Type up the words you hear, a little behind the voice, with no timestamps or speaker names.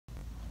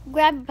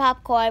grab your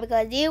popcorn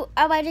because you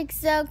are watching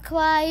So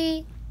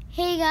Kawaii.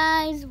 Hey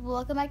guys,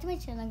 welcome back to my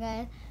channel,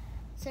 guys.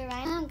 So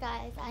right now,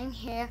 guys, I'm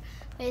here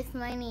with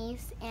my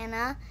niece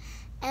Anna,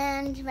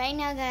 and right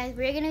now, guys,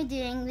 we're gonna be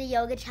doing the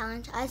yoga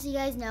challenge. As you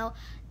guys know,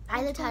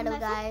 I the title,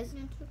 guys.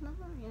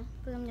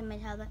 Put them in my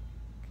tablet.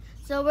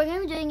 So we're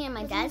gonna be doing it in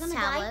my dad's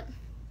tablet.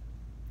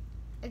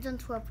 It's on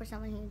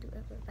 12%. We need to do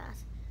it really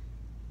fast.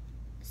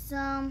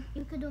 So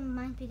you could do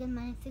mine because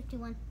mine is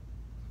 51.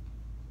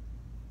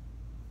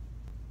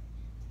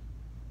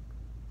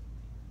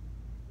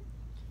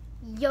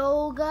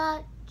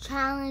 Yoga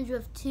challenge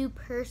with 2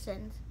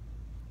 persons.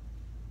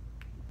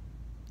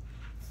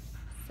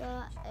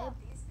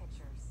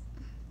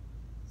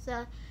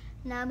 So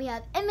now we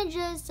have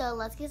images, so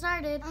let's get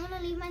started. I'm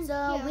gonna leave mine.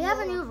 So we have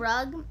a new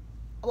rug.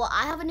 Well,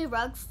 I have a new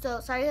rug,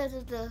 so sorry guys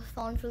if the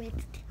phone's really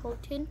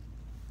tilted.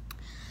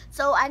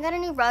 So I got a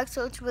new rug,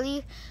 so it's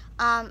really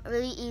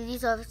really easy.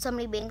 So if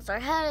somebody bangs their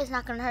head, it's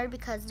not gonna hurt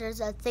because there's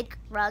a thick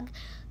rug.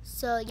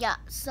 So yeah,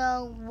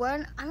 so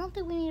I don't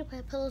think we need to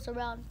put pillows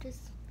around.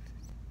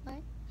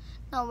 Right?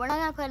 No, we're not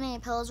gonna put any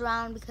pillows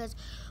around because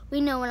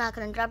we know we're not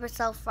gonna drop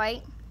ourselves,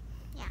 right?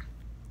 Yeah.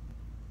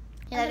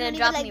 You're not gonna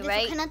drop me,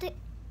 right? You're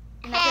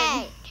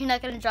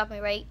not gonna drop me,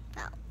 right?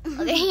 No.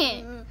 Okay.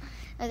 Okay.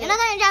 You're not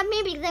gonna drop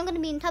me because I'm gonna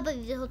be on top of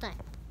you the whole time.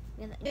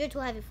 You're too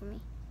heavy for me.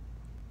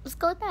 Let's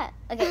go with that.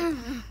 Okay.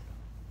 I'm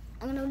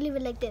gonna leave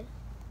it like this.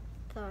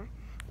 Sorry.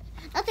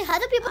 Nothing.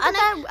 Other people. I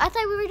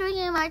thought we were doing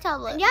it in my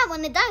tablet. Yeah,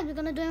 when it dies, we're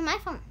gonna do it in my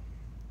phone.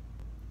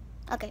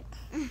 Okay.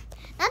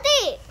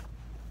 Nothing.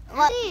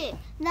 What?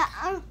 Now,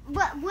 how do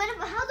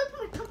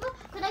people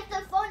connect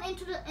their phone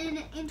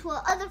into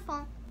a other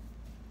phone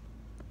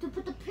to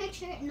put the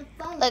picture in the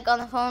phone? Like on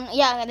the phone?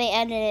 Yeah, they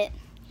edited it.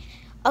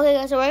 Okay,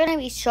 guys, so we're gonna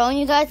be showing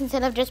you guys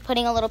instead of just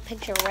putting a little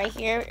picture right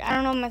here. I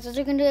don't know if my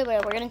sister can do it,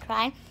 but we're gonna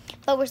try.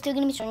 But we're still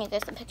gonna be showing you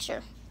guys the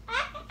picture.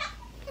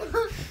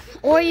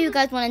 Or you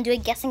guys want to do a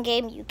guessing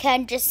game, you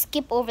can just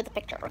skip over the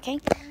picture, okay?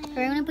 So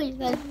we're gonna put you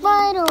guys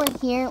right over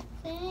here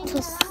to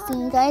see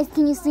you guys.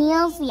 Can you see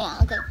us? Yeah,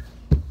 okay.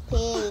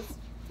 Peace.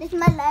 It's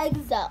my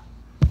legs up.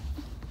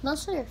 Don't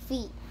show your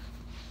feet.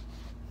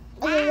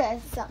 Okay,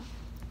 guys, so.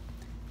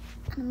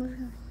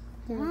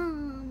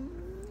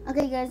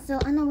 Okay, guys, so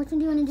I know which one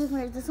do you want to do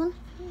first? This one?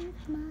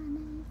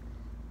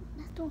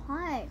 That's too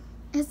hard.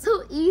 It's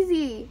so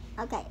easy.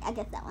 Okay, I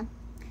guess that one.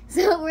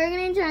 So we're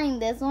gonna be trying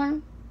this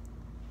one.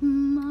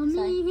 Mommy.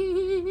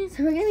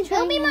 So we're gonna be trying.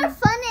 It'll be more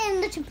fun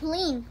in the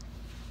trampoline.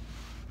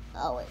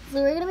 Oh wait.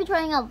 So we're gonna be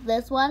trying out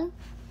this one.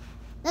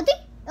 Nothing.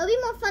 It'll be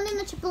more fun in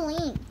the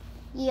trampoline.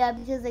 Yeah,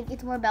 because it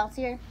gets more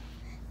bouncier.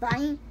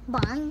 Bang,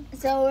 bang.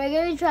 So we're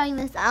gonna be trying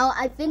this out.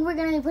 I think we're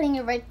gonna be putting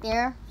it right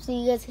there so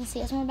you guys can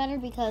see us more better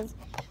because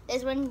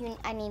this one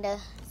I need to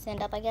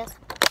stand up, I guess.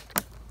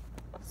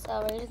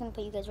 So we're just gonna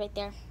put you guys right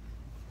there.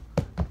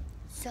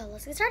 So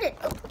let's get started.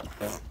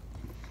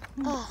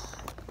 Oh.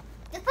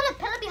 Just put a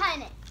pillow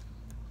behind it.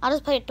 I'll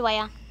just put it the way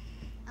on.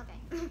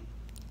 Okay.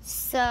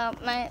 So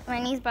my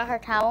niece brought her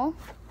towel.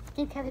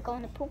 In case we go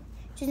in the pool.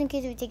 Just in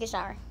case we take a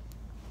shower.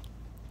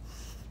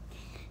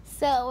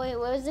 So wait,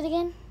 what was it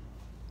again?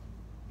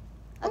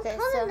 Okay,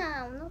 so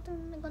now I'm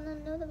gonna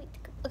know that we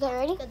took a okay,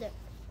 ready? together.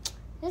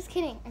 Just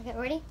kidding. Okay,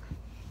 ready?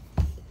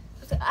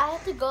 So I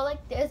have to go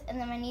like this, and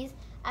then my knees,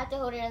 I have to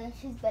hold her, and then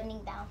she's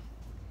bending down.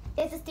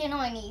 You have to stand on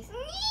my knees.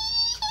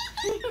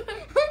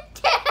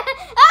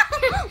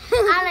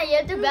 Anna, you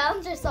have to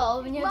balance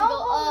yourself, and you have to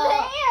go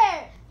up.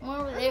 More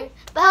over there.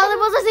 But how are they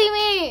supposed to see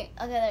me?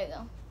 Okay, there you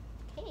go.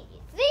 Okay,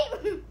 see?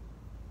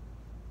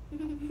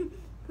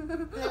 No, lay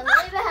back.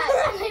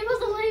 You're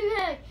supposed to lay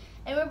back,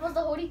 and we're supposed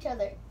to hold each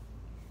other.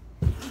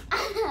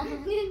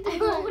 I'm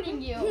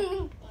holding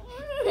you.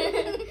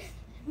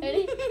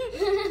 Ready?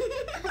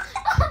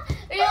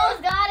 We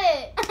almost got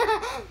it.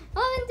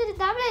 Oh, into the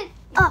tablet.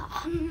 Oh.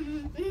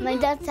 My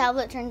dad's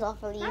tablet turns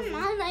off really easy.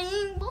 Right?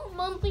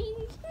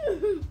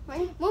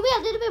 Maybe a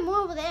little bit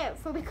more over there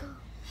before we go.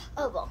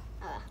 Oh, well.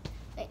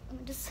 Wait, let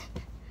me just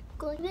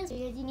go like this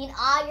because you need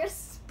all your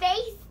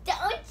space,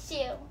 don't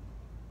you?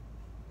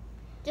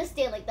 Just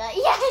stand like that.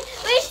 Yes,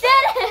 we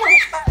did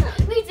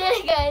it. We did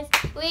it, guys.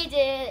 We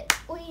did it.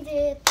 We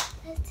did.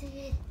 Let's do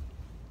it.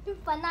 It's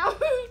fun now.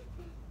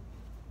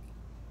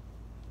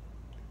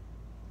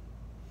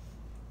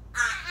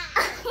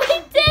 We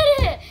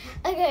did it.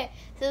 Okay,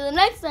 so the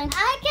next one.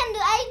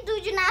 I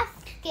do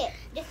gymnastics.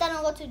 Just I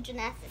don't go to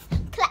gymnastics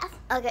class.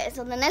 Okay,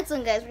 so the next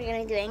one, guys, we're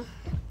gonna be doing.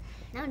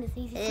 Now it's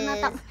easy.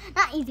 It's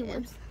not easy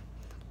ones.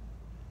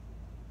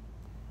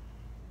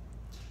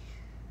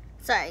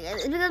 Sorry, guys.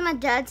 It's because my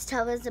dad's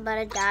tablet is about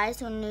to die,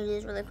 so I'm gonna do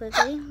this really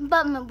quickly.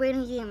 But we're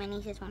gonna do my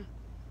niece's one.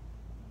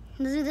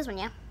 Let's do this one,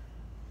 yeah?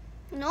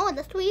 No,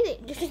 that's too easy.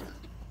 This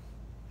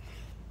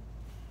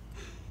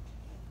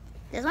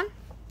one?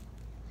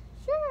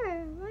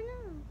 Sure, why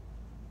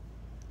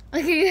not?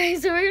 Okay,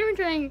 guys, so we're gonna be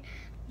trying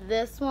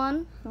this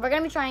one. We're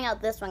gonna be trying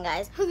out this one,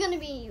 guys. Who's gonna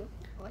be you?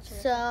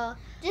 So,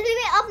 just leave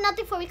it up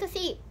nothing for we can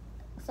see.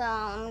 So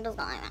I'm just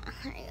going like that.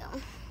 There you go.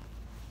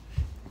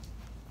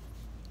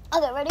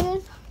 Okay, ready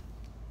guys?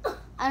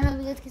 I don't know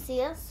if you guys can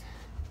see us.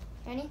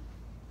 Ready?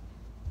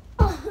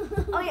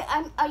 Oh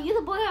yeah, are you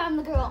the boy or I'm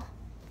the girl?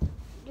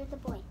 You're the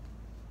boy.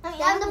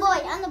 I'm the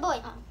boy. I'm the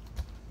boy. Oh.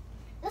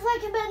 That's why I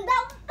can bend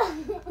down.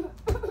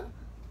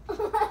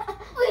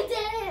 We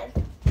did it.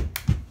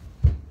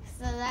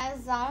 So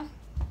that's all.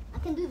 I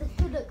can do this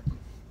too. Look.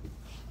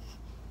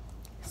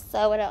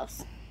 So what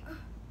else?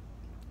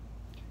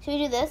 Should we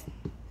do this?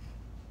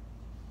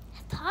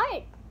 It's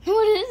hard.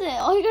 What is it?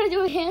 All you gotta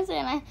do is answer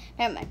and I...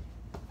 Never mind.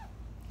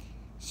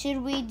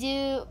 Should we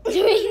do...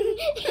 Should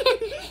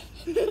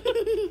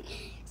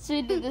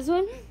we do this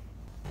one?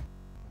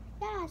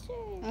 Yeah,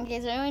 sure. Okay,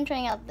 so everyone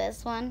trying out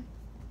this one.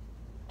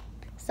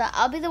 So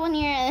I'll be the one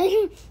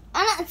here.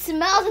 I'm not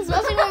smells,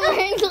 especially when we're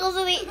in close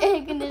to the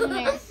air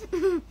conditioner.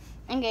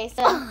 Okay,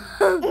 so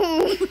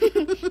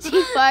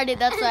she farted,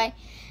 that's why.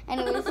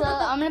 Anyway, so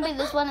I'm gonna be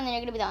this one and then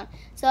you're gonna be that one.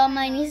 So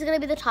my niece is gonna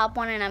be the top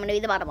one and I'm gonna be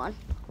the bottom one.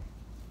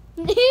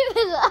 Leave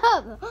it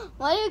up.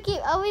 Why do you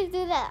keep always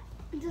do that?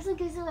 Just in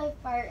case if I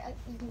fart,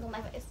 you can go in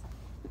my face.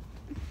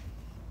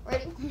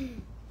 Ready?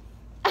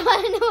 I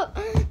don't know.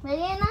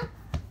 Ready, Anna?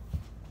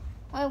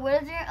 Wait, what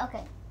is your...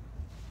 Okay.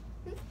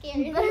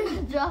 I'm You scared. better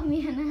not drop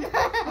me, Anna.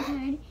 Okay,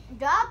 ready?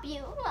 Drop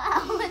you.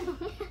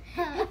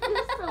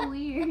 That's so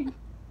weird.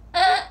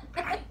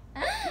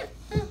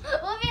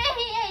 Over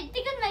here.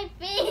 Think of my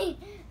face.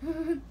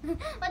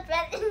 What's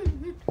that?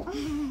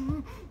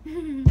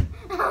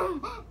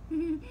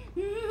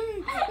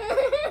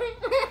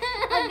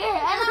 Okay,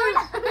 I know we're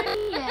not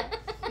ready yet.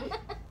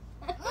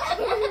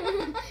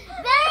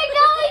 There you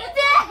go.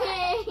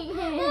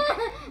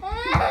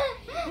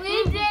 We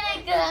did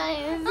it,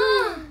 guys.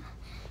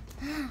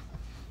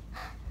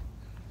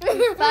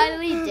 We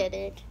finally did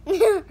it.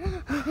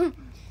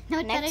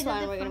 Next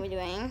one we're going to be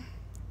doing.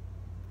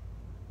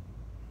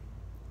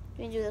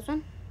 Can we do this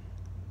one?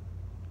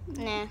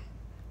 Nah.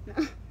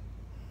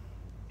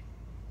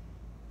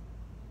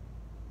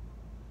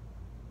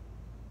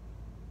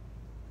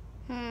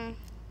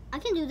 I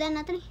can do that,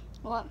 Natalie.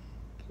 What?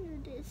 I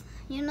can do this.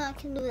 You know I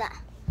can do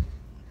that.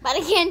 But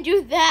I can't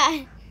do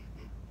that.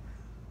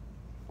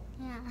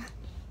 Yeah.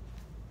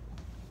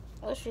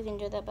 I wish we can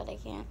do that, but I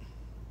can't.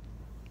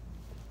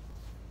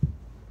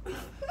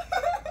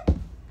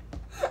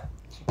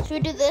 Should we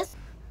do this?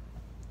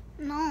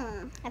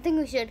 No. I think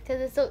we should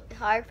because it's so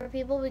hard for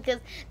people because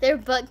their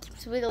butt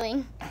keeps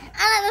wiggling. Anna,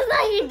 that's not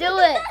how you do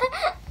it.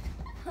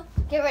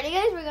 Okay, ready,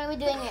 guys? We're going to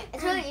be doing it.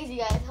 It's really easy,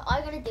 guys. All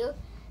you got to do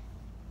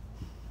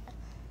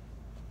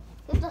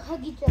is to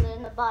hug each other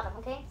in the bottom,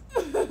 okay?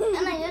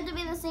 Anna, you have to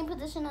be in the same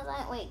position as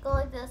I. Wait, go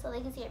like this so they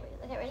can see everything.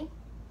 Okay, ready?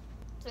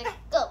 So,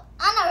 go.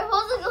 Anna,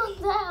 we're supposed to go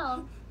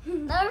down.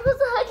 Now we're supposed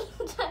to hug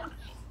each other.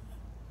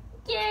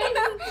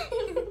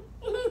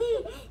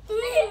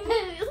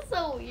 It's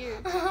so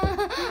weird.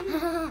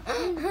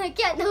 I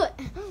can't do it.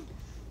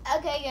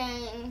 Okay,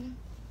 gang.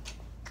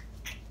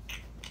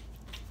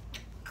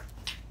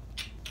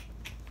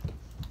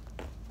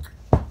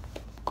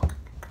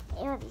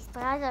 Ew, these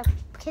flies are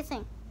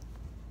kissing.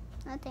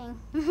 Nothing.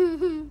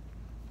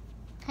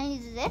 Can you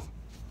do this?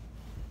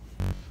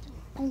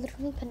 I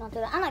literally could not do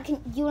that. Anna,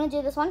 do you want to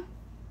do this one?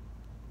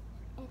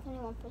 It's only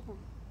one person.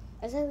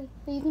 Exactly.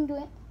 But you can do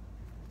it.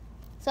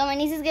 So my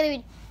niece is going to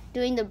be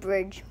doing the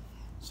bridge.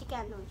 She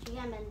can't do it. She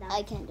can't bend down.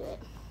 I can't do it.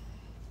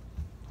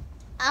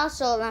 I'll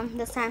show them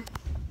this time.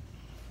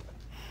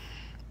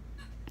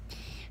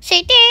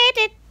 She did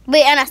it.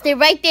 Wait, Anna, stay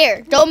right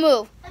there. Don't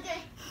move. Okay.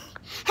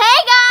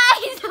 Hey,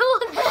 guys!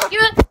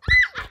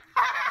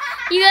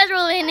 You guys were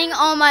landing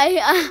on my...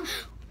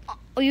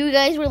 you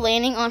guys were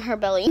landing on her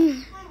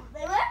belly.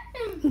 They were?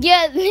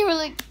 Yeah, they were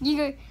like...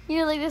 You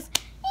were like this.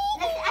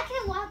 I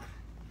can walk.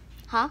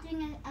 Huh?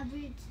 Doing a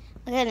bridge.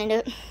 Okay, then do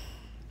it.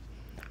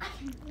 I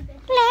can do that.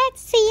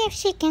 Let's see if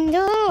she can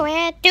do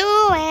it,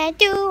 do it,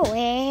 do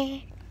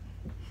it.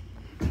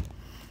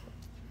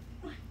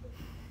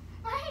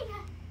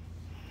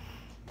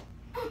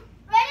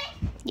 Ready?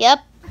 Yep.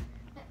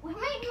 Wait.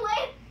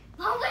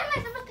 Oh, where am I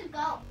supposed to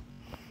go?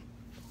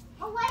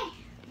 Oh, wait.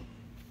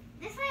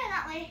 This way or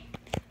that way?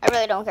 I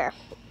really don't care.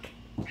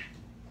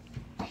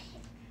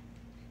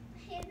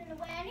 Hands in the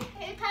way. I need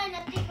to tie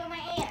nothing for my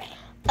hair.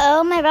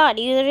 Oh my god,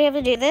 you literally have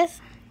to do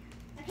this?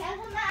 Okay, I'll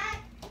come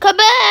back. Come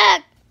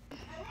back! I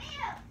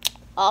will.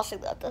 I'll say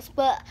about this,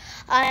 but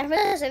I'm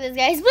gonna say this,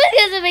 guys.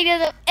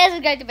 Please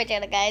subscribe to my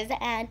channel, guys.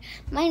 And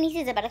my niece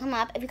is about to come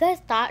up. If you guys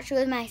thought she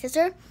was my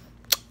sister,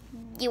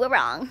 you were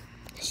wrong.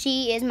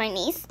 She is my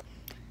niece.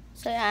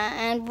 So yeah,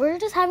 and we're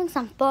just having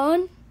some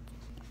fun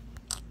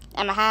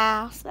at my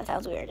house. That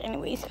sounds weird.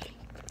 Anyways,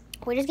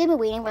 we're just gonna be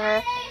waiting for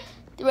her.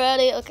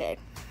 Ready? Okay.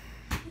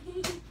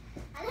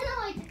 I don't know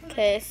why to come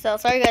Okay. So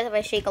sorry, guys, if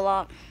I shake a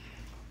lot.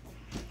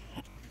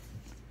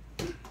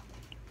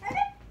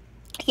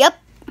 Yep.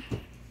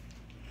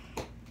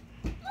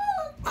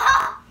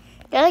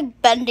 You're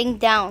like bending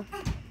down.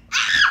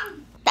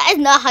 That is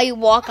not how you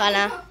walk,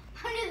 Anna.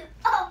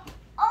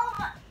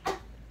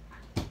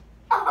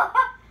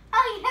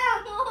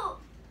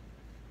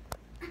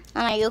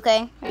 Anna, are you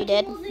okay? Are you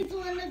dead?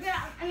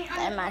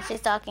 Never mind,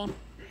 she's talking.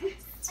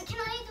 I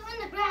cannot even do in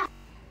the grass.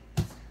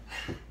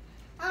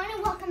 I want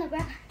to walk on the grass.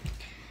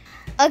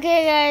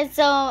 Okay, guys,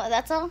 so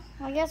that's all,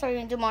 I guess, or are you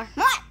gonna do more?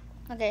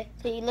 Okay,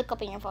 so you look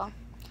up in your phone.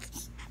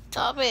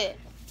 Stop it.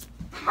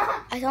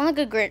 I sound like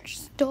a Grinch.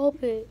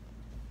 Stop it.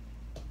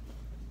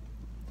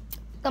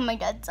 Got my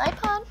dad's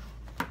iPod.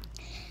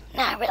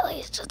 Not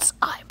really, it's just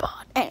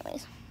iPod.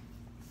 Anyways.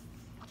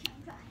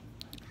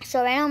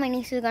 So right now my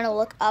niece is gonna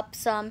look up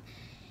some,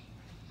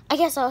 I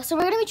guess so. So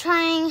we're gonna be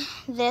trying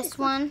this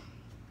one.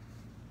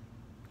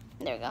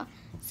 There we go.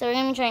 So we're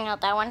gonna be trying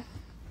out that one.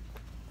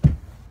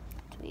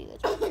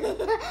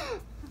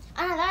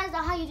 Anna, that is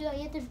not how you do it.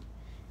 You have to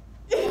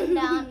bend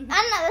down. Anna,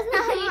 that's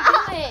not how you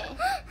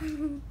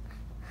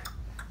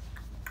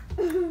do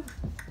it.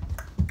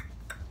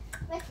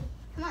 Becky,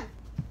 come on.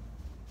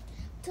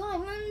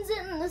 Diamonds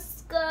in the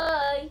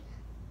sky,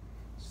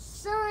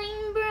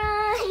 shine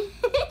bright.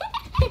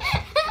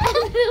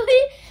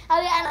 Okay,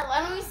 Anna,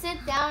 why don't we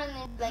sit down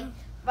and then like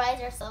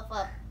rise ourselves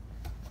up?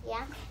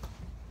 Yeah.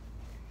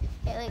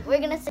 Okay, like we're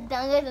gonna sit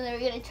down, guys, and then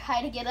we're gonna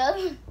try to get up.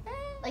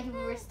 Like if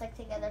we were stuck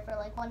together for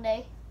like one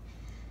day.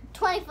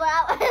 24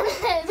 hours. 24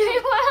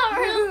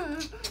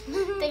 hours.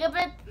 Take a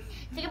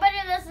picture of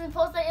this and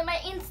post it in my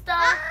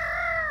Insta.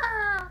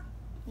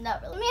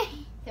 Not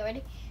really. Okay,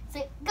 ready?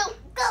 Say go,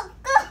 go,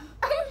 go.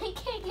 I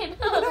can't get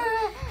up.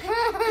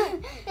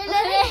 You're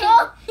letting me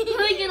go.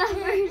 You're get up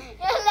first.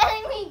 You're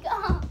letting me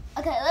go.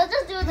 Okay, let's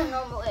just do it the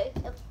normal way.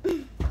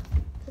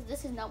 Because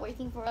this is not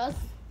working for us.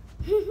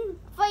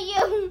 For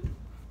you.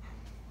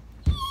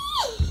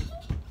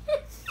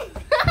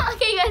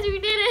 Okay, guys, we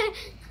did it.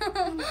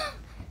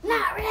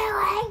 Not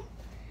really.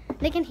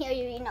 They can hear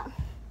you, you know.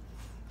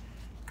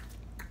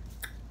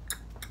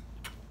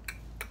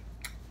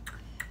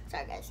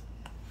 Sorry, guys.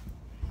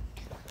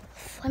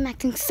 I'm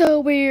acting so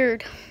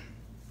weird.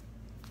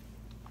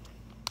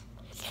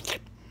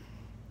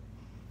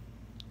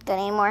 Got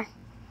any more?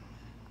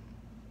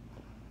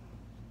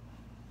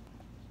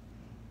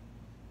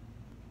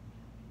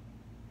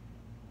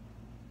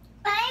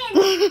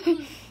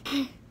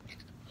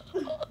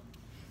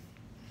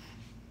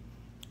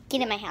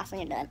 Get in my house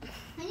when you're done.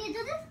 Can you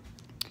do this?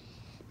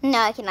 No,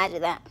 I cannot do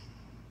that.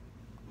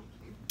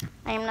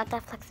 I am not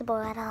that flexible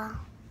at all.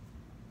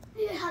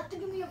 You have to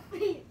give me a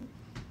feet.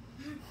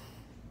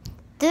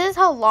 This is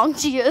how long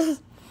she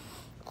is.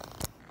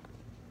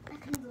 I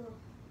can do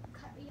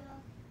cardio.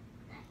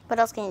 What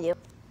else can you do?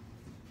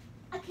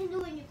 I can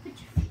do when you put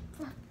your feet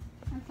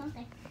on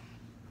something.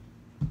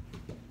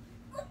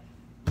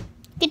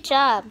 Good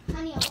job.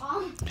 Honey, a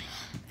wall.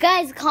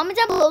 Guys, comment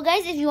down below,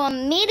 guys, if you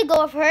want me to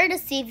go with her to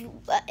see if you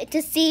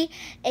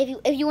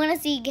want to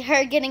see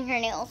her getting her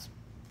nails.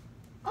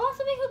 Oh,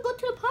 so we could go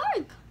to the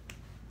park.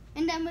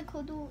 And then we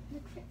could do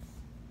the tricks.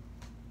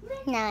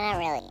 No, not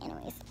really.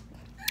 Anyways.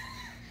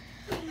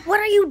 What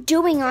are you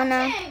doing,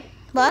 Anna?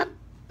 What?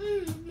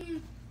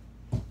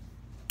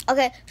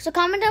 Okay, so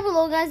comment down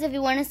below, guys, if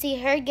you want to see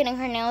her getting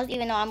her nails,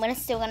 even though I'm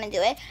still going to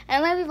do it. And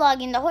I'm going to be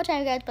vlogging the whole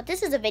time, guys, but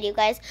this is a video,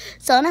 guys.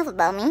 So enough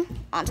about me.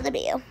 On to the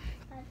video.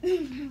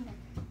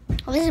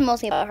 Well, this is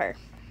mostly about her.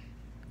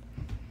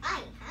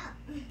 I have.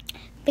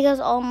 Because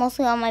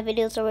mostly all my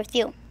videos are with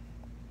you.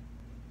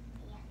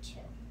 Yeah,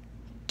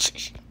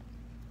 true.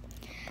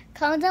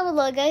 Comment down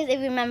below, guys, if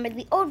you remember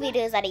the old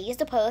videos that I used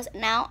to post.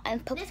 Now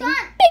I'm posting This one.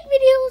 big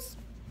videos.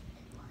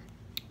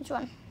 Which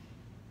one?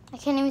 I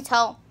can't even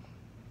tell.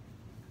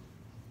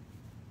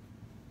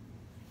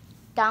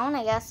 Down,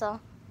 I guess so.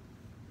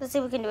 Let's see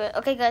if we can do it.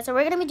 Okay, guys, so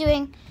we're going to be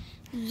doing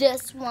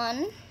this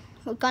one.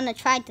 We're going to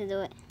try to do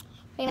it.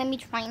 We're going to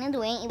be trying to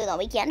do it, even though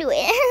we can't do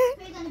it.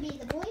 We're going to be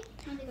the boy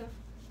or the girl?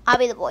 I'll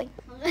be the boy.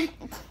 Okay.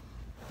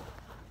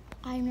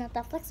 I'm not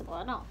that flexible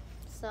at all.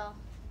 So,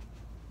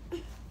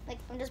 like,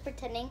 I'm just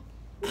pretending.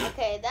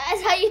 Okay, that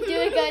is how you do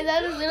it, guys.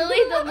 That is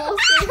literally the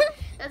most thing.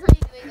 That's how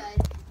you do it, guys.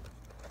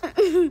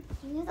 Use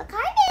the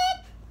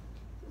carpet.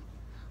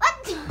 What?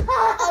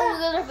 Oh, you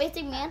guys are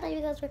facing me. I thought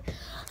you guys were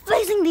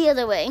facing the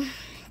other way.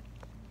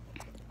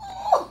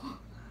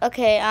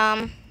 Okay,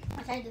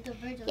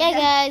 yeah,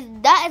 guys,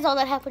 that is all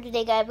that I have for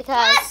today, guys,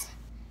 because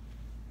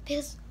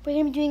we're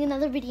going to be doing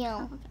another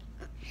video.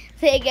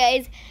 So, hey,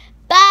 guys,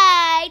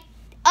 bye.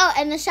 Oh,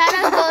 and the shout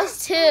out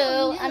goes to,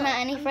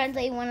 any friends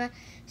that you want to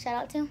shout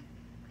out to?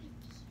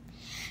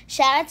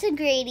 Shout out to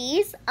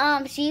Grady's.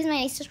 She's my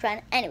niece's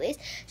friend. Anyways,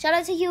 shout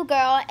out to you,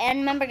 girl. And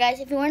remember, guys,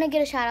 if you want to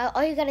get a shout out,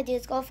 all you got to do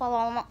is go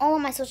follow all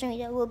of my social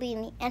media. Will be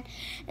in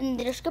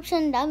the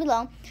description down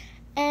below.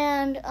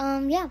 And,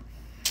 yeah.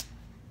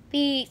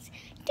 Peace.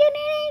 We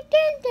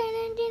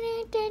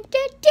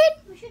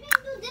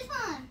shouldn't do this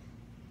one.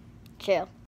 True.